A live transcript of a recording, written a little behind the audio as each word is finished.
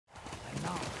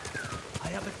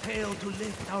have a tale to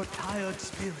lift our tired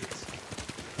spirits.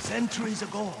 Centuries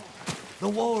ago, the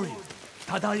warrior,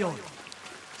 Tadayori,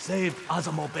 saved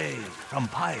Azamo Bay from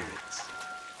pirates.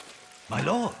 My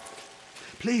lord,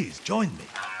 please join me.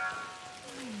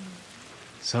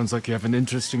 Sounds like you have an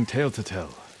interesting tale to tell,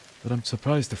 but I'm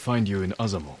surprised to find you in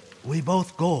Azamo. We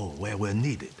both go where we're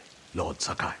needed, Lord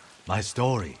Sakai. My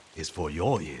story is for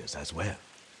your ears as well.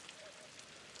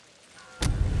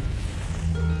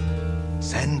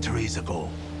 Centuries ago,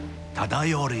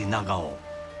 Tadayori Nagao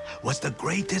was the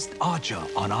greatest archer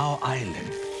on our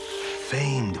island,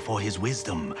 famed for his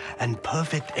wisdom and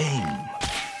perfect aim.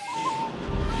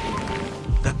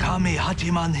 The Kami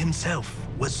Hachiman himself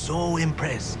was so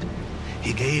impressed,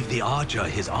 he gave the archer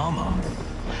his armor,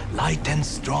 light and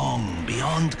strong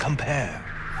beyond compare.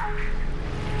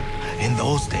 In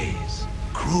those days,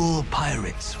 cruel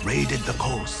pirates raided the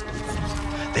coast.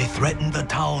 They threatened the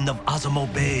town of Azamo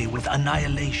Bay with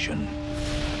annihilation.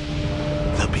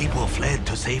 The people fled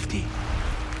to safety,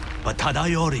 but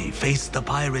Tadayori faced the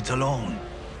pirates alone,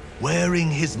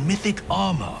 wearing his mythic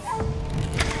armor.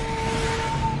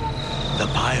 The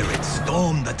pirates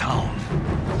stormed the town.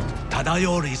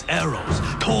 Tadayori's arrows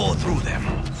tore through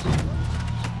them.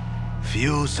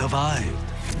 Few survived,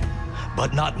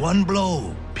 but not one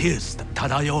blow pierced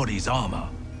Tadayori's armor.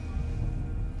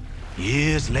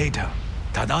 Years later,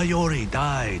 Tadayori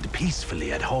died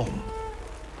peacefully at home,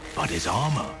 but his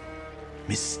armor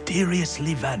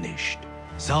mysteriously vanished.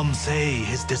 Some say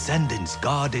his descendants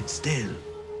guard it still,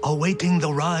 awaiting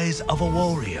the rise of a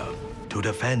warrior to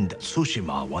defend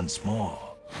Tsushima once more.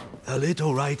 A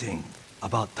little writing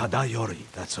about Tadayori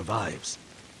that survives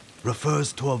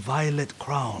refers to a violet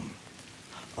crown,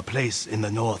 a place in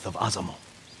the north of Azamo,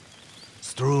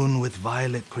 strewn with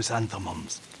violet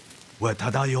chrysanthemums, where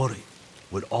Tadayori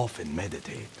would often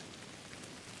meditate.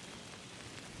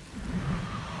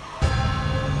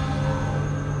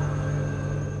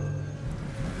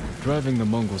 Driving the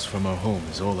Mongols from our home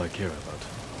is all I care about.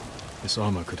 This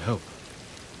armor could help,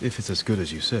 if it's as good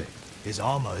as you say. His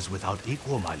armor is without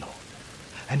equal, my lord,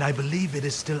 and I believe it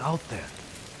is still out there.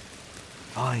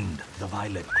 Find the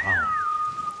violet crown.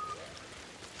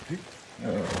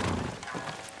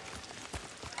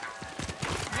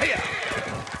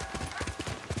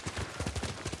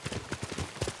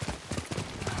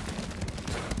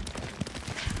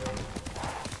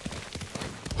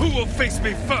 Who will face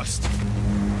me first?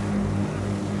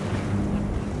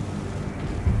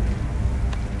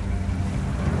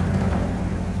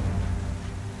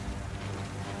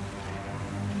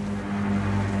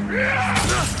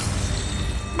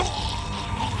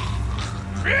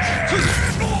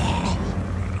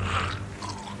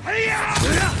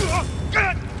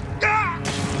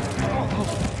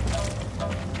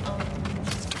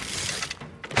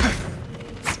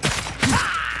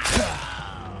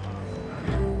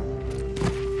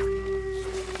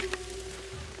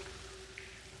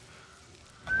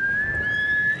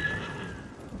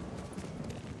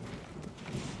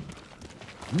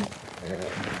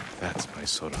 That's my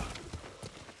Sora.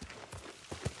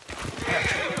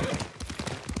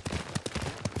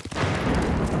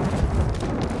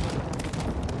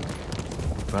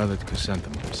 Violet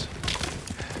chrysanthemums.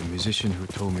 The musician who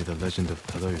told me the legend of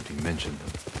Tadayori mentioned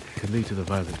them. Could lead to the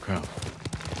violet crown.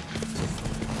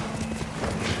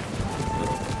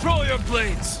 Draw your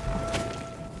blades!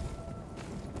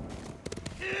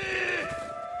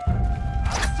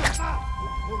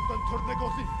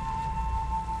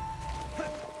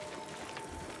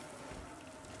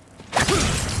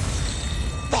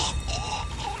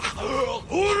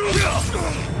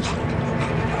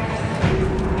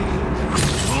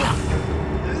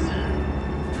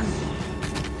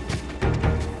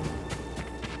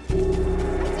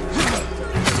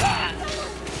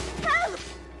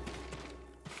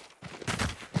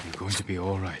 You're going to be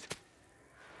all right.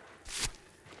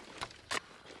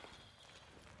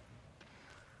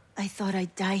 I thought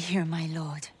I'd die here, my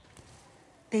lord.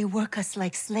 They work us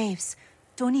like slaves,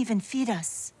 don't even feed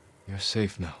us. You're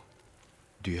safe now.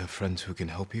 Do you have friends who can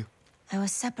help you? I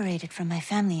was separated from my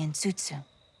family in Tsutsu.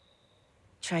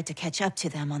 Tried to catch up to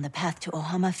them on the path to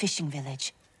Ohama fishing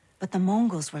village, but the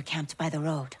Mongols were camped by the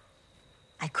road.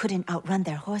 I couldn't outrun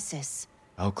their horses.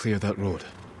 I'll clear that road.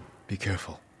 Be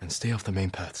careful, and stay off the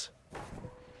main paths.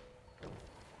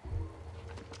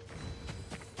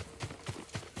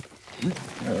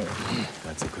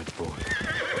 That's a good boy.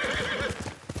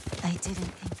 I didn't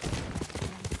think...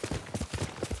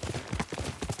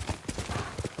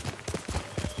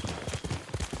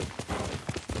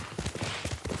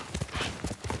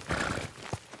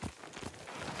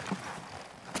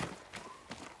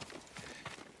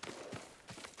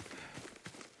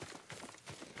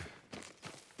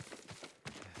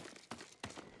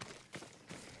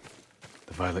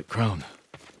 Violet Crown.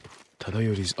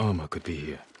 Tadayori's armor could be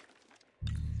here.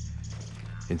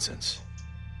 Incense.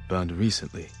 Burned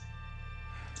recently.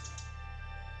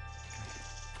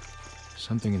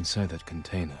 Something inside that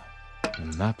container. A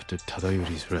map to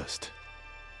Tadayori's rest.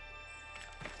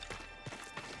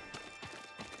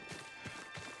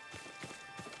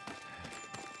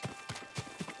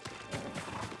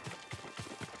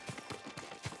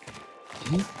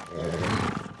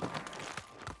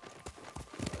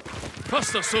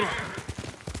 Faster, Sora!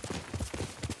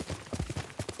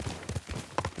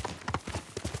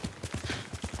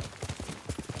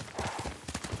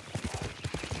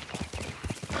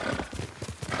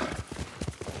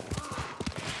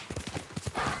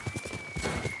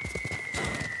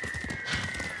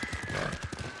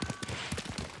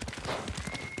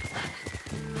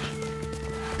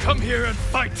 Come here and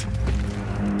fight!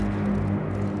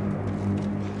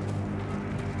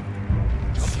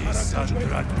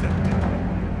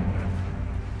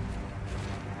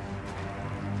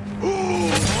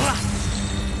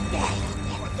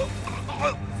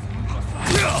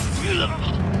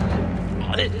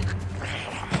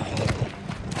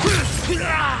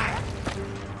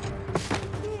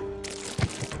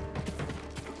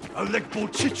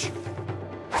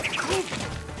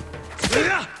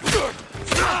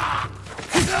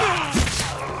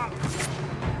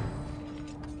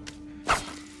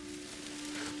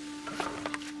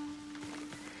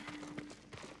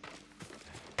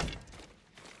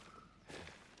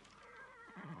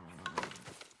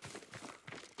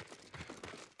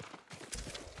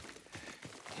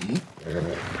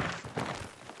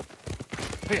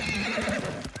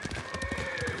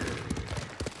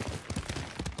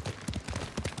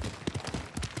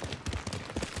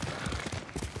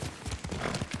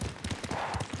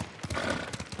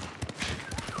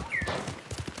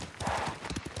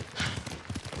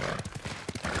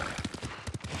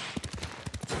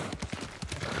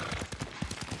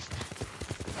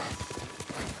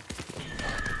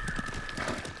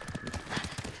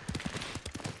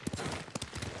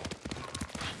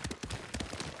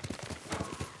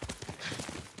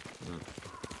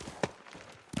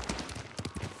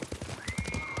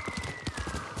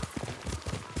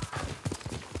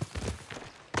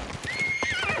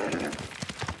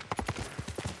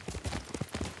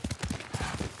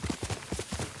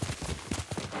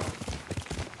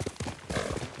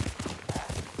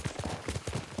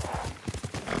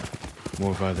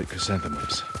 More violet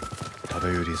chrysanthemums.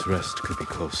 Tadayori's rest could be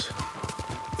close.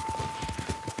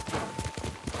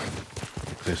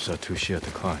 The cliffs are too sheer to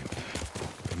climb.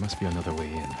 There must be another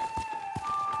way in.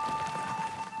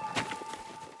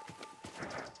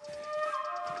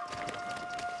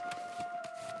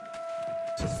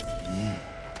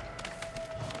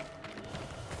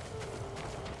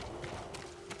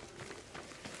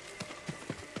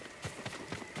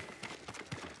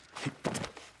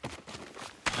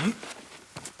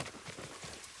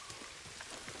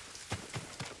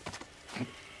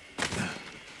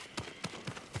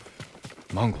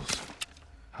 Mongols.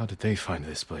 How did they find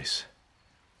this place?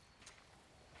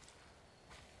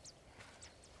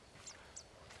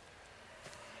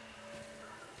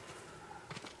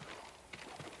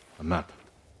 A map,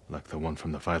 like the one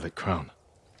from the Violet Crown.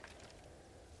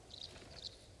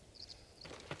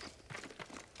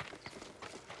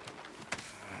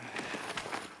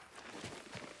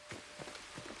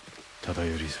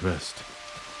 Tadayori's rest.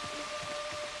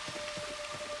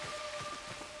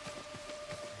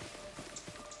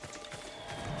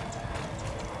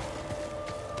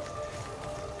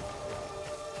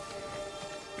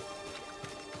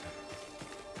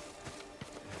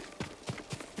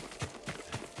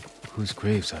 Whose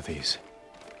graves are these?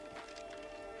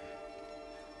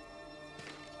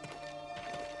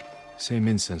 Same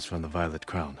incense from the Violet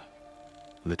Crown,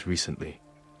 lit recently.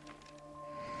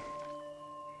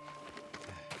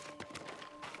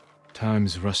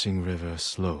 Time's rushing river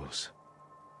slows,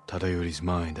 Tadayori's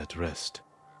mind at rest.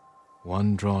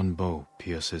 One drawn bow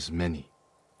pierces many.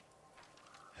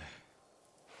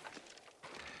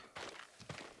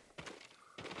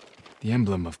 The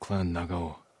emblem of Clan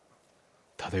Nagao.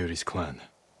 Tadayori's clan.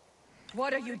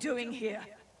 What are you doing here?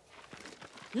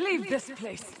 Leave this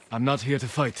place! I'm not here to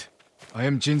fight. I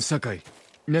am Jin Sakai,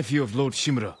 nephew of Lord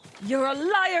Shimura. You're a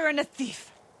liar and a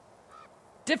thief!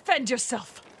 Defend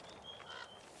yourself!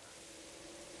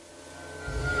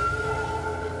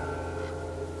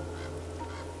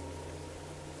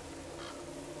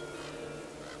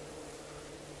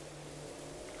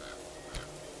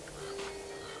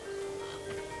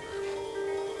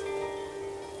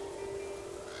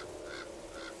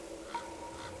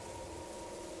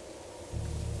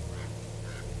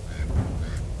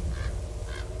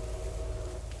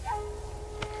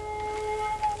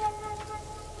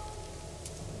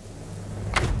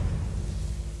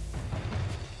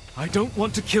 I don't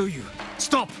want to kill you.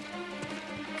 Stop!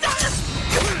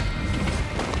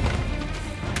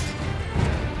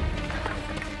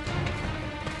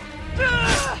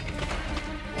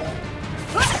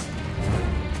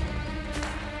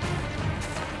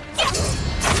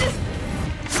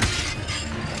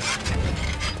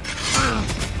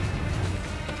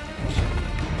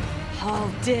 How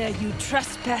dare you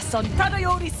trespass on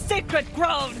Tadayori's sacred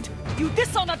ground! You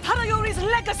dishonor Tadayori's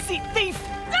legacy, thief!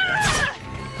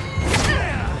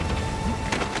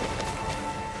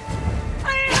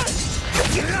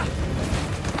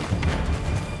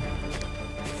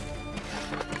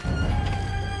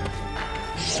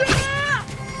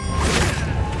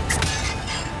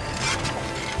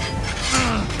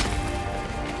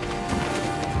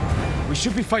 We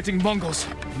should be fighting Mongols,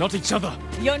 not each other.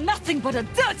 You're nothing but a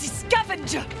dirty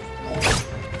scavenger!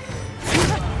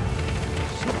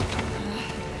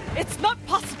 It's not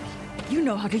possible! You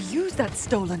know how to use that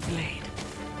stolen blade.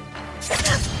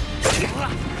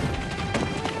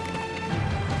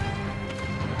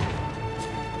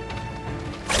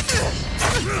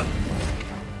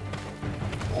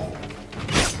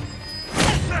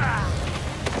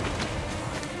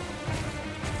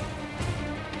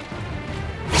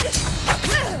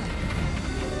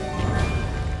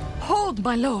 Hold,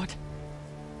 my lord.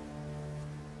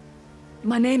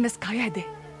 My name is Kaede,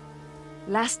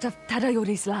 last of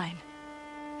Tadayori's line.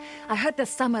 I heard the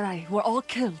samurai were all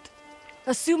killed.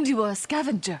 Assumed you were a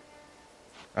scavenger.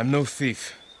 I'm no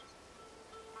thief.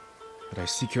 But I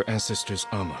seek your ancestors'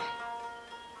 armor.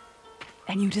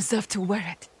 And you deserve to wear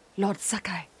it, Lord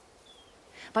Sakai.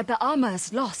 But the armor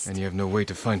is lost. And you have no way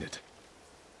to find it.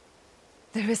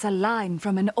 There is a line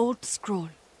from an old scroll.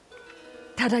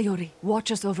 Tadayori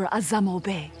watches over Azamo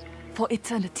Bay for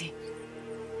eternity.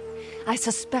 I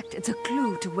suspect it's a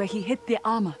clue to where he hid the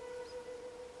armor.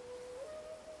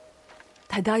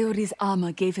 Tadayori's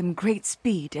armor gave him great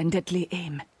speed and deadly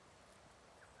aim.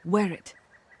 Wear it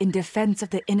in defense of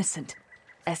the innocent,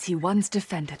 as he once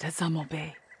defended Azamo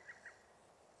Bay.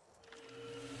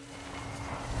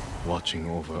 Watching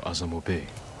over Azamo Bay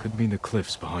could mean the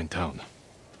cliffs behind town.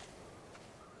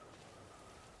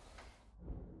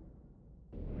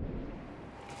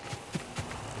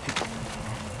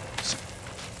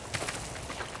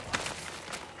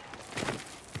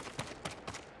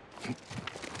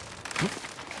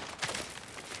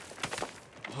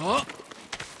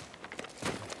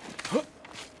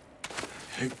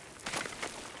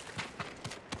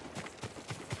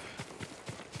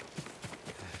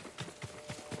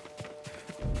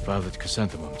 Violet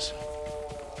chrysanthemums.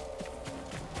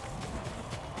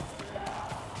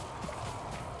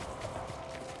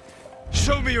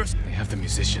 Show me your... They have the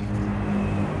musician.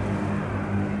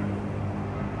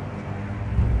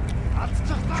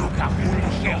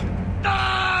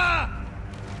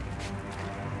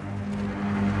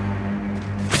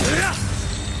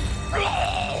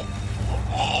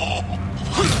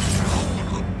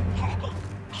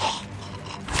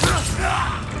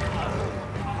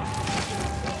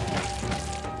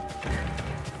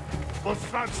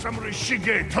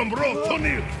 Shige Tambro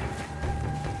Tony.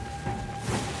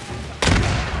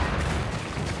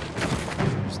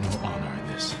 There's no honor in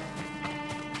this.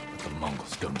 But the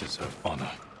Mongols don't deserve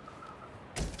honor.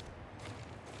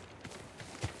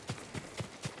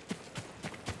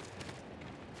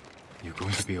 You're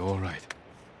going to be all right.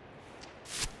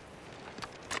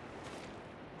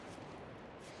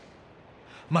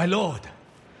 My lord,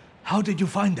 how did you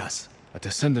find us? A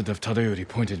descendant of Tadayori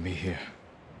pointed me here.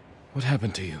 What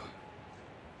happened to you?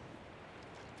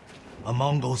 A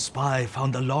Mongol spy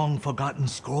found a long-forgotten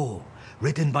scroll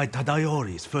written by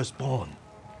Tadayori's firstborn.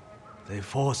 They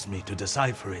forced me to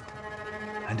decipher it,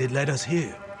 and it led us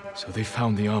here. So they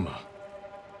found the armor?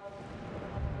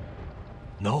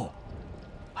 No.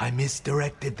 I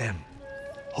misdirected them,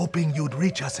 hoping you'd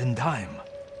reach us in time.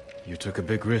 You took a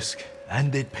big risk.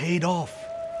 And it paid off.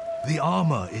 The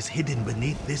armor is hidden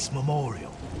beneath this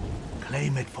memorial.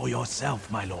 Claim it for yourself,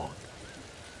 my lord.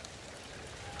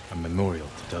 A memorial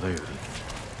to Tadayori.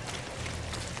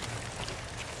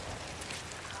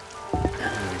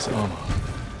 Tadayori's armor.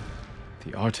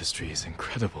 The artistry is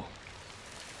incredible.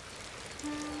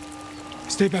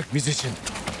 Stay back, musician.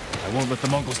 I won't let the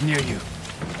Mongols near you.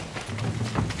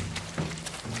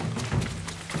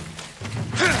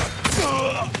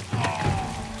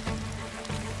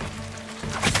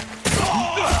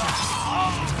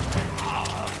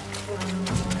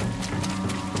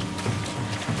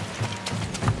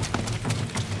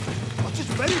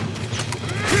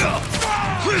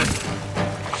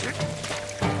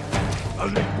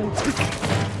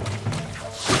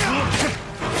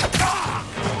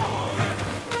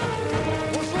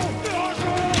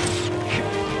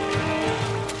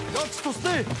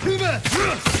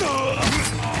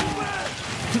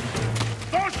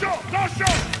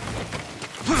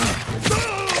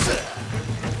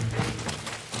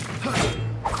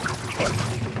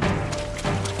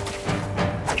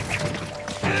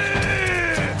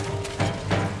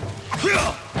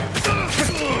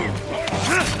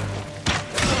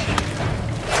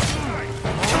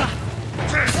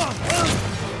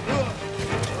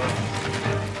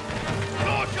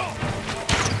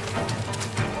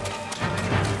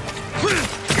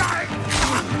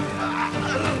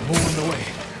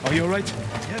 Are you alright?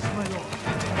 Yes, my lord.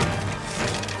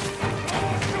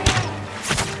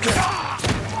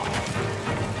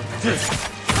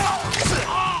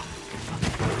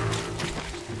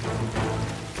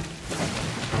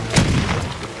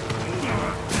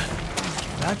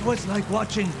 That was like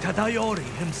watching Tadayori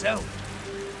himself.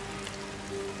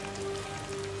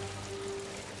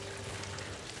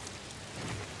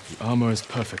 The armor is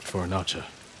perfect for an archer.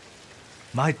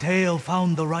 My tale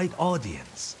found the right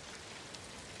audience.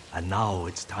 And now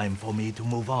it's time for me to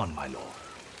move on, my lord.